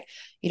is. Like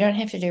you don't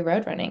have to do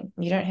road running.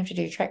 You don't have to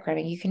do track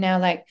running. You can now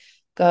like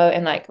go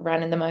and like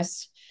run in the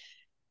most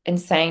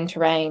insane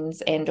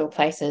terrains and or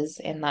places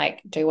and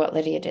like do what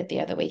Lydia did the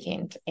other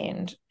weekend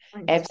and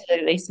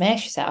absolutely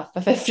smash yourself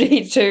for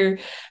 50 to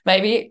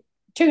maybe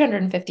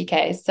 250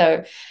 Ks.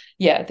 So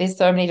yeah, there's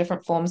so many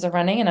different forms of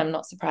running, and I'm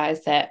not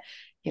surprised that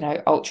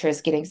ultra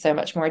is getting so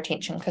much more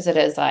attention because it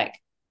is like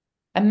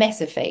a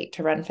massive feat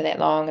to run for that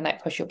long and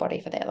like push your body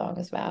for that long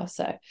as well.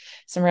 So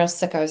some real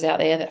sickos out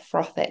there that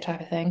froth that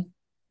type of thing.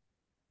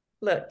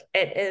 Look,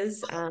 it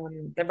is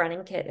the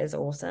running kit is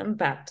awesome,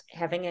 but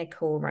having a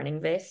cool running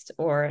vest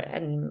or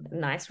a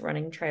nice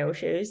running trail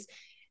shoes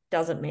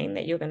doesn't mean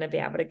that you're going to be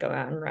able to go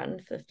out and run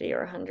 50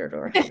 or 100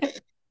 or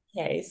 100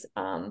 Ks.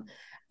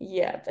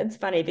 Yeah, it's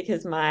funny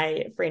because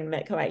my friend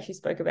Mick, who I actually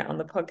spoke about on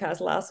the podcast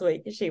last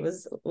week, she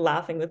was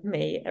laughing with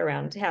me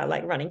around how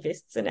like running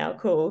vests are now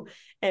cool.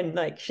 And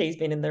like she's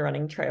been in the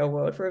running trail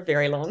world for a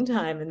very long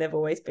time, and they've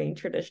always been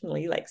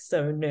traditionally like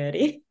so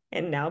nerdy.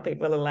 And now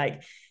people are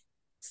like,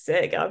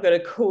 sick, I've got a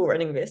cool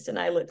running vest and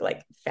I look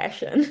like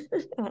fashion.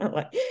 I'm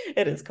like,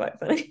 it is quite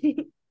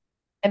funny.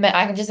 And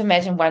I can just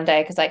imagine one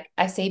day, because like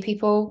I see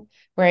people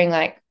wearing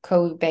like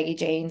cool baggy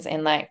jeans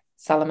and like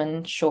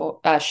Salomon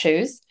short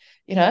shoes,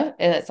 and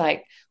it's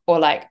like, or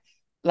like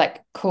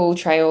cool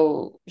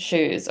trail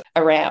shoes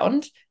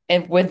around,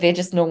 and with their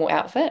just normal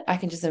outfit. I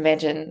can just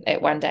imagine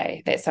it one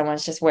day that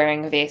someone's just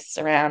wearing a vest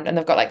around and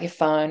they've got like their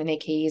phone and their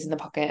keys in the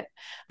pocket.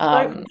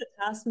 Don't Um,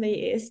 ask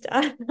me,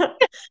 Esther.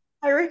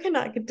 I reckon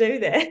I could do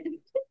that.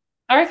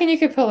 I reckon you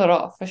could pull it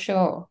off for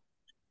sure.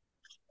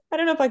 I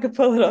don't know if I could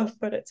pull it off,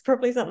 but it's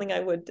probably something I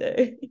would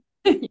do.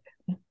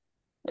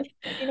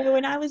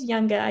 When I was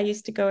younger, I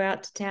used to go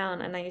out to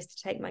town and I used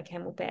to take my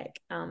CamelBak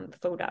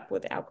filled up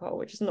with alcohol,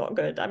 which is not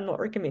good. I'm not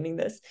recommending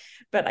this,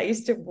 but I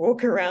used to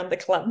walk around the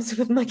clubs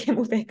with my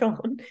CamelBak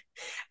on.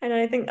 And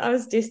I think I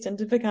was destined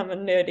to become a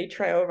nerdy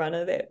trail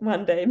runner that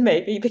one day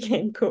maybe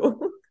became cool.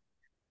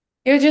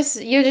 You're just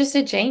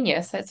a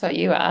genius. That's what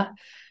you are.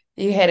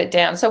 You had it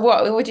down. So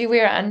what would you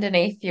wear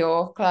underneath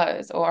your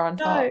clothes or on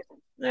No, top?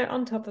 no,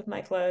 on top of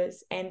my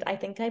clothes. And I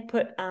think I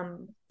put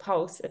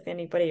Pulse, if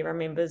anybody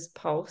remembers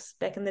Pulse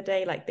back in the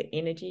day, like the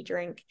energy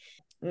drink,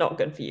 not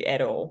good for you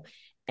at all.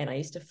 And I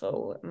used to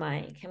fill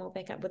my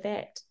CamelBak up with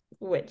that,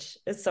 which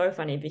is so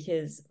funny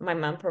because my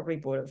mum probably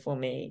bought it for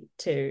me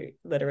to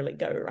literally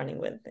go running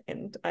with,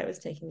 and I was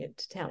taking it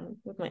to town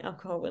with my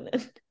alcohol in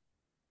it.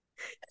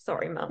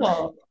 Sorry, mum.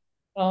 Oh,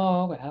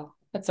 oh well,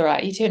 that's all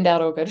right. You turned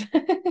out all good.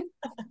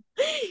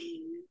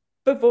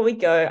 Before we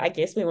go, I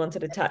guess we wanted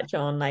to touch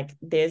on like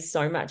there's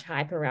so much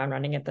hype around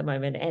running at the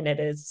moment, and it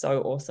is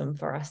so awesome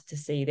for us to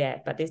see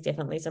that. But there's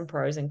definitely some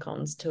pros and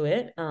cons to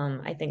it.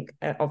 I think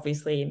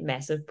obviously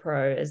massive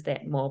pro is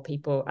that more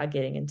people are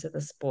getting into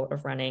the sport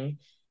of running.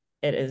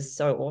 It is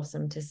so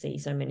awesome to see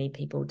so many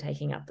people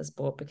taking up the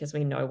sport because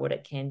we know what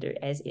it can do,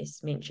 as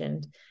Es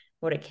mentioned,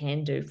 what it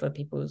can do for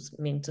people's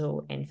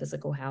mental and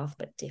physical health,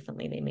 but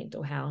definitely their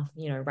mental health.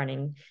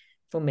 Running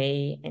for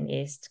me and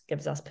Est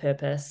gives us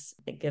purpose.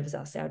 It gives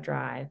us our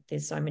drive.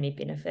 There's so many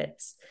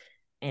benefits.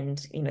 And,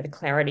 the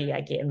clarity I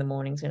get in the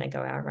mornings when I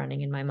go out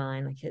running in my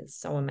mind, like it's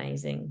so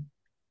amazing.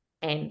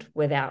 And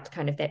without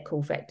kind of that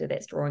cool factor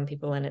that's drawing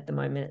people in at the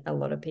moment, a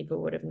lot of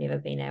people would have never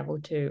been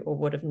able to, or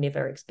would have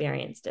never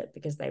experienced it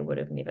because they would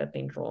have never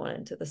been drawn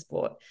into the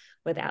sport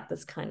without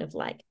this kind of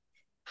like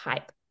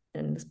hype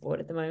in the sport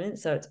at the moment.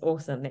 So it's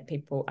awesome that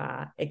people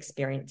are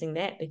experiencing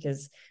that,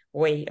 because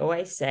we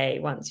always say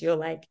once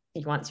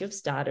you've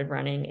started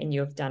running and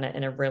you've done it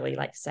in a really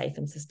like safe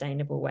and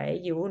sustainable way,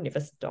 you will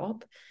never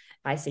stop.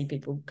 I see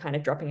people kind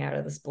of dropping out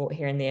of the sport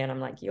here and there, and I'm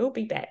like, you'll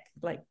be back.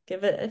 Like,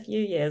 give it a few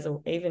years,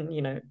 or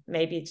even,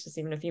 maybe it's just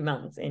even a few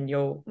months, and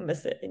you'll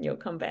miss it and you'll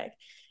come back.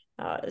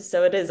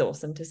 So it is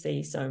awesome to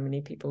see so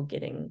many people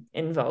getting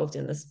involved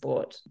in the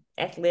sport.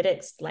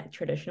 Athletics, like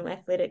traditional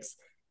athletics,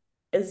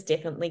 is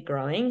definitely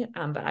growing,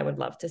 but I would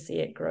love to see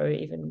it grow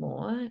even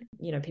more.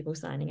 People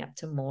signing up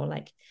to more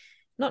like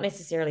not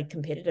necessarily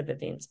competitive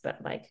events,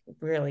 but like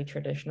really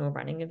traditional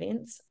running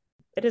events.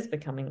 It is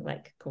becoming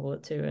like cooler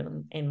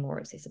too, and more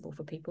accessible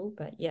for people.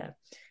 But yeah,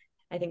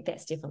 I think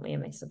that's definitely a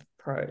massive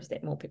pro, is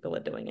that more people are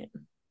doing it.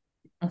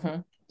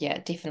 Yeah,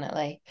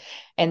 definitely.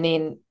 And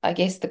then I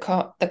guess the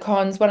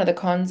cons, one of the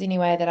cons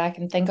anyway that I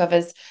can think of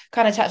is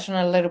kind of touched on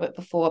it a little bit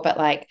before, but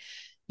like,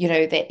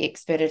 that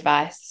expert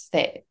advice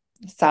that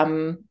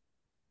some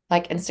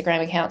like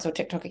Instagram accounts or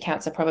TikTok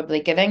accounts are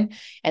probably giving,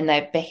 and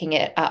they're backing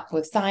it up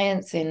with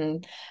science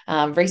and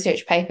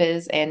research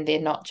papers, and they're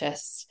not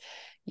just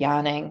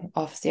yarning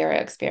off zero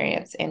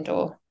experience and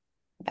or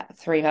about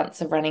 3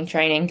 months of running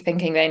training,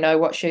 thinking they know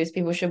what shoes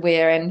people should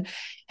wear and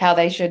how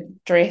they should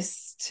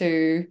dress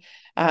to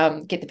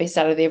get the best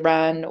out of their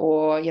run,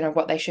 or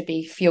what they should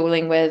be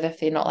fueling with if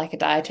they're not like a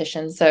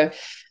dietitian. So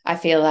I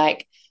feel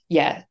like,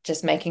 yeah,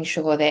 just making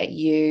sure that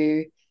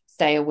you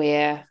stay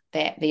aware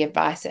that the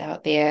advice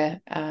out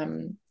there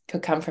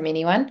could come from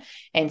anyone,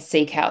 and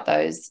seek out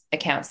those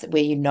accounts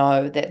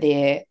where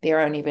that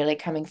they're only really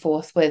coming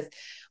forth with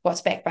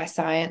what's backed by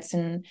science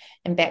and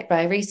backed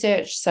by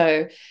research.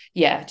 So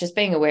yeah, just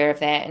being aware of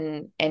that,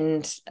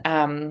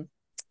 and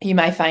you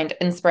may find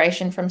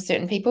inspiration from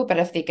certain people, but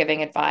if they're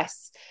giving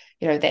advice,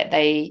 that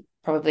they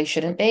probably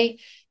shouldn't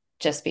be,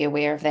 just be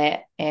aware of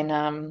that.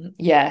 And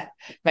yeah,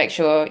 make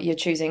sure you're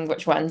choosing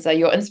which ones are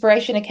your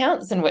inspiration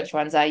accounts and which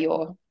ones are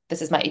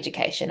this is my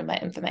education and my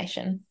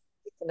information.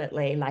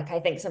 Definitely. Like,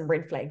 I think some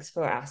red flags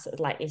for us,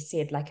 like you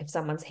said, like if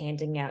someone's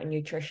handing out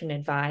nutrition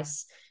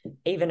advice,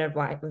 even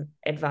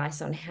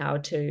advice on how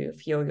to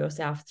fuel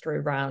yourself through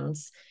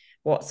runs,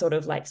 what sort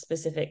of like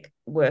specific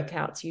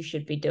workouts you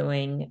should be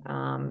doing,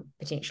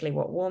 potentially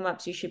what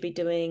warm-ups you should be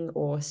doing,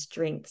 or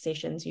strength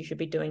sessions you should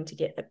be doing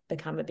to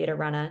become a better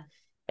runner.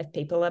 If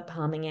people are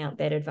palming out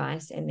that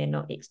advice and they're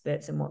not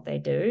experts in what they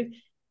do,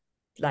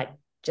 like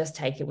just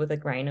take it with a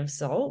grain of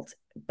salt.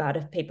 But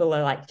if people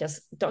are like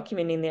just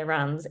documenting their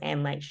runs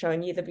and like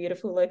showing you the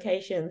beautiful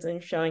locations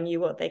and showing you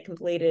what they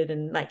completed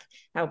and like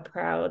how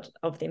proud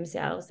of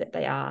themselves that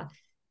they are,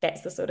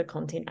 that's the sort of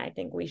content I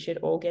think we should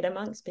all get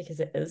amongst, because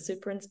it is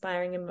super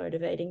inspiring and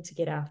motivating to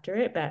get after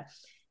it. But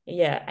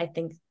yeah, I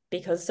think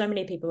because so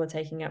many people are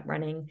taking up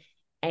running,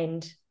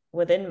 and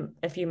within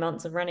a few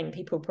months of running,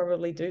 people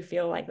probably do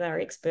feel like they're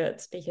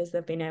experts because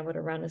they've been able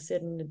to run a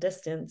certain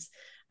distance.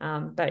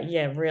 But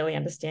yeah, really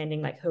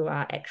understanding like who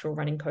are actual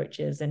running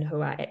coaches and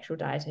who are actual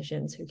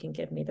dietitians who can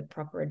give me the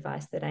proper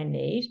advice that I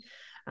need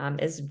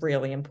is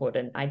really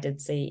important. I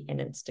did see an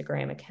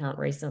Instagram account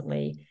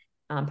recently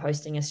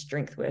posting a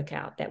strength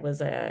workout that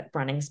was a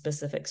running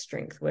specific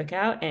strength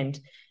workout, and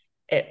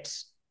it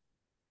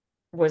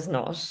was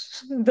not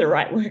the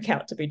right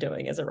workout to be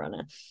doing as a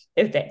runner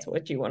if that's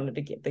what you wanted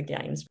to get the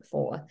gains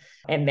for.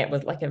 And that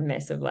was like a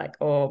massive like,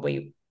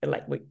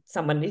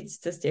 someone needs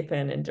to step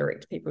in and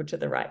direct people to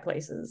the right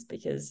places,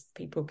 because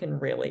people can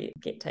really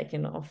get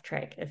taken off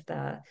track if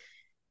they're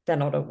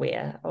not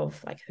aware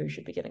of like who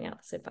should be giving out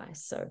this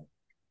advice. So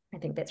I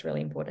think that's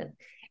really important.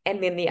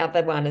 And then the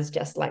other one is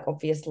just like,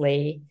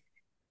 obviously,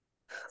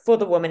 for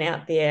the woman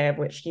out there,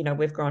 which, you know,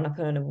 we've grown up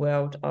in a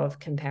world of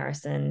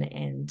comparison,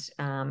 and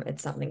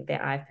it's something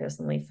that I've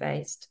personally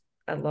faced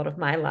a lot of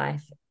my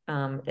life,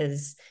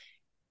 is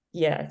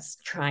it's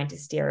trying to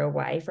steer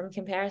away from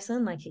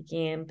comparison. Like,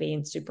 again,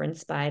 being super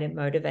inspired and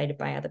motivated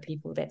by other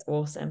people, that's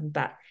awesome.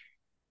 But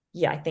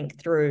yeah, I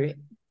think through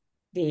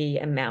the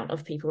amount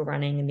of people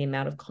running and the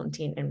amount of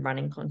content and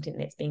running content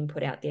that's being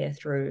put out there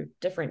through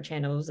different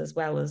channels, as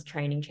well as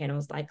training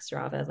channels like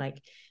Strava, like,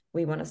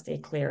 we want to stay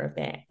clear of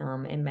that,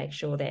 and make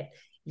sure that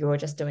you're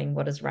just doing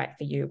what is right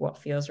for you, what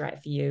feels right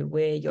for you,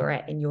 where you're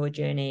at in your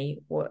journey,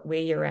 where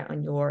you're at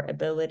on your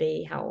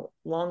ability, how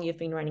long you've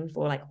been running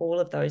for. Like,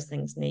 all of those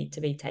things need to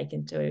be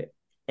taken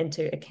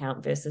into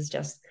account versus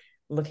just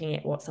looking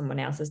at what someone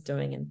else is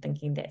doing and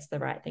thinking that's the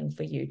right thing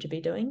for you to be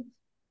doing.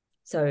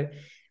 So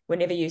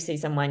whenever you see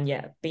someone,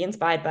 be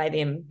inspired by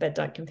them, but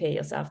don't compare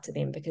yourself to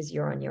them, because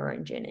you're on your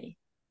own journey.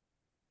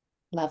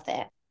 Love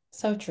that.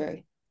 So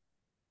true.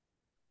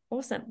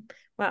 Awesome.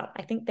 Well,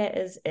 I think that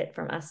is it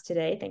from us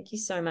today. Thank you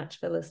so much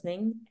for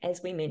listening.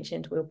 As we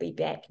mentioned, we'll be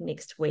back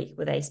next week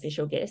with a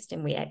special guest,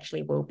 and we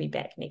actually will be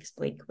back next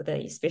week with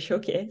a special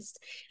guest.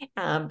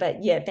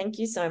 But yeah, thank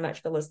you so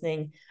much for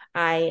listening.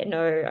 I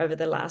know over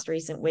the last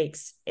recent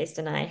weeks,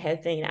 Esther and I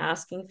have been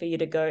asking for you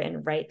to go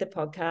and rate the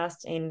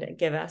podcast and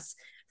give us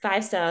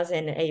 5 stars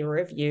and a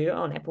review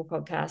on Apple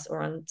Podcasts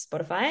or on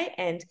Spotify.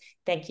 And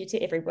thank you to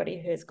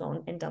everybody who has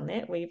gone and done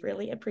that. We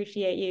really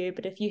appreciate you.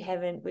 But if you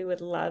haven't, we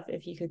would love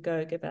if you could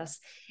go give us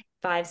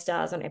 5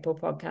 stars on Apple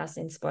Podcasts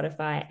and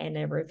Spotify, and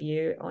a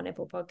review on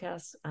Apple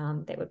Podcasts.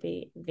 That would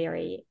be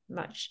very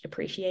much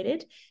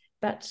appreciated.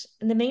 But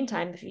in the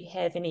meantime, if you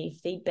have any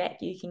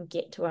feedback, you can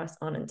get to us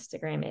on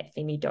Instagram at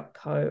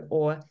femi.co,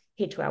 or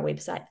head to our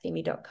website,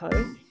 femi.co.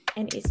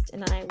 And Est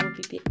and I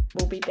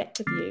will be back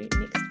with you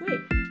next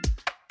week.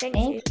 Thank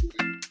you.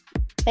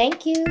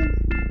 Thank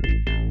you.